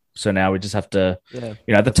them. So now we just have to,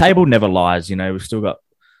 the table never lies. We've still got,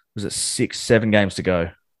 was it 6-7 games to go?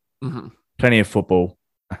 Mm-hmm. Plenty of football.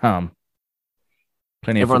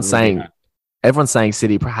 Everyone's saying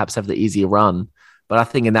City perhaps have the easier run, but I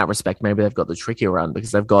think in that respect, maybe they've got the trickier run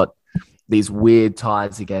because they've got these weird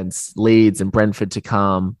ties against Leeds and Brentford to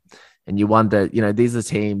come. And you wonder, these are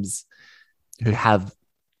teams who have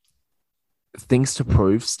things to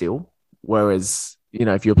prove still. Whereas,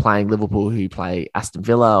 if you're playing Liverpool who play Aston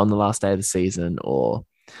Villa on the last day of the season, or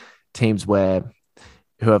teams who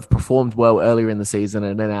have performed well earlier in the season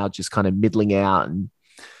and are now just kind of middling out and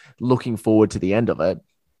looking forward to the end of it.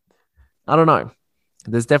 I don't know.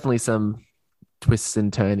 There's definitely some twists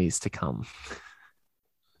and turnies to come.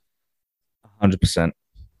 100%.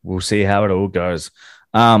 We'll see how it all goes.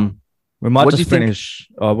 We might just finish.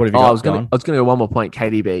 What have you got? I was going to go one more point.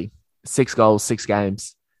 KDB, 6 goals, 6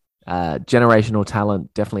 games. Generational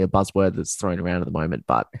talent, definitely a buzzword that's thrown around at the moment.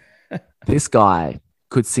 But this guy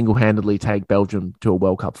could single-handedly take Belgium to a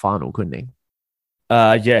World Cup final, couldn't he?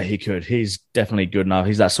 Yeah, he could. He's definitely good enough.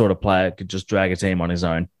 He's that sort of player, could just drag a team on his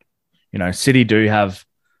own. City do have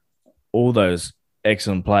all those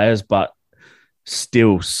excellent players, but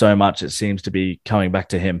still so much it seems to be coming back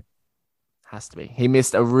to him. Has to be. He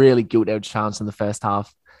missed a really gilt-edged chance in the first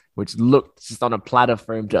half, which looked just on a platter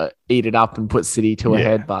for him to eat it up and put City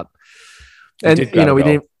ahead. But he did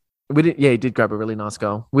grab a really nice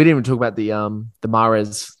goal. We didn't even talk about the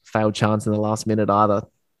Mahrez failed chance in the last minute either.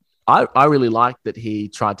 I really liked that he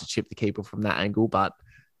tried to chip the keeper from that angle, but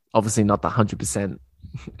obviously not the 100%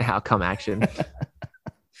 outcome action.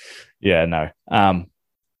 Yeah, no. I'm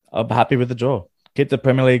happy with the draw. Keep the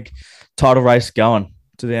Premier League title race going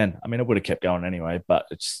to the end. I mean, it would have kept going anyway, but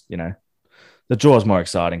it's, the draw is more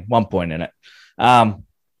exciting. 1 point in it. Have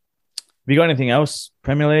you got anything else,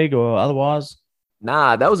 Premier League or otherwise?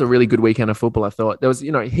 Nah, that was a really good weekend of football, I thought. There was,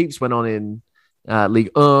 heaps went on in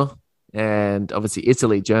Ligue 1 and obviously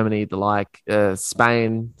Italy, Germany, the like,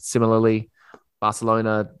 Spain, similarly.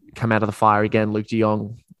 Barcelona come out of the fire again. Luke de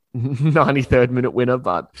Jong, 93rd minute winner,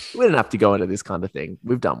 but we didn't have to go into this kind of thing.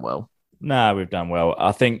 We've done well. No, we've done well.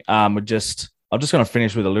 I think I'm just going to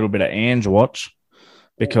finish with a little bit of Ange watch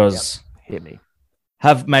because hit me.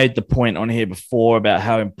 Have made the point on here before about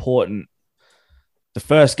how important the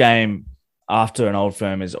first game after an Old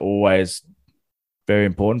Firm is always very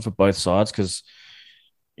important for both sides because,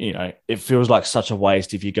 it feels like such a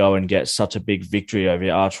waste if you go and get such a big victory over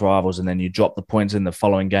your arch rivals and then you drop the points in the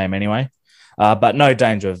following game anyway. But no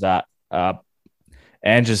danger of that.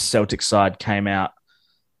 Ange's Celtic side came out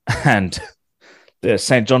and the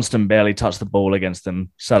St. Johnstone barely touched the ball against them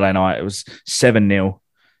Saturday night. It was 7-0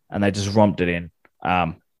 and they just romped it in.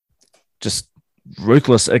 Just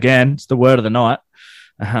ruthless again. It's the word of the night.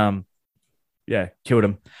 Killed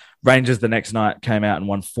them. Rangers the next night came out and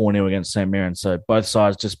won 4-0 against St. Mirren. So both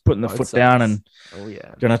sides just putting the foot down and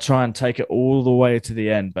going to try and take it all the way to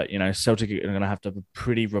the end. But, Celtic are going to have a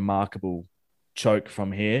pretty remarkable choke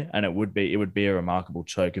from here. And it would be a remarkable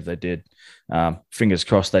choke if they did. Fingers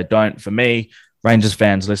crossed they don't. For me, Rangers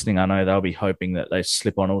fans listening, I know they'll be hoping that they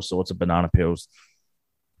slip on all sorts of banana peels.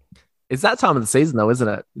 It's that time of the season, though, isn't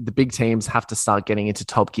it? The big teams have to start getting into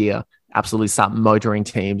top gear, absolutely start motoring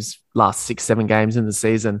teams last 6-7 games in the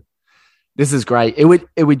season. This is great. It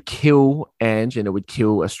would kill Ange and it would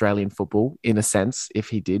kill Australian football in a sense if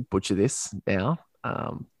he did butcher this now.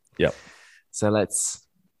 Yep. So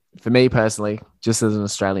for me personally, just as an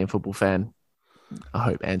Australian football fan, I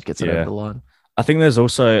hope Ange gets it over the line. I think there's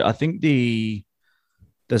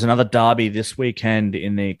another derby this weekend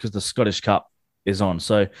because the Scottish Cup is on.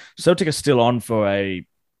 So Celtic are still on for a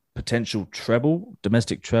potential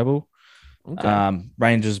domestic treble. Okay.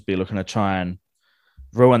 Rangers be looking to try and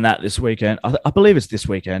ruin that this weekend. I believe it's this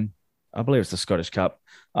weekend. I believe it's the Scottish Cup.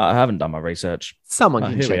 I haven't done my research. Someone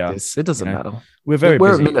can Here we check are. this. It doesn't You know, matter. We're very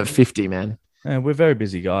We're busy. at minute 50, man. We're very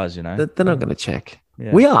busy guys, you know. They're not going to check.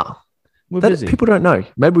 Yeah. We are. We're busy. People don't know.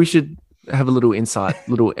 Maybe we should have a little insight,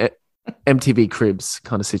 little MTV Cribs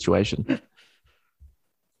kind of situation.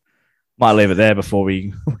 Might leave it there before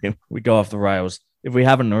we go off the rails, if we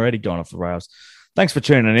haven't already gone off the rails. Thanks for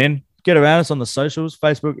tuning in. Get around us on the socials,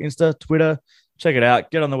 Facebook, Insta, Twitter. Check it out.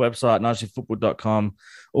 Get on the website, nightshiftfootball.com.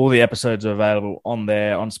 All the episodes are available on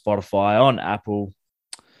there, on Spotify, on Apple.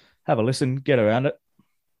 Have a listen. Get around it.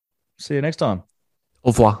 See you next time. Au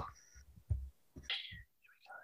revoir.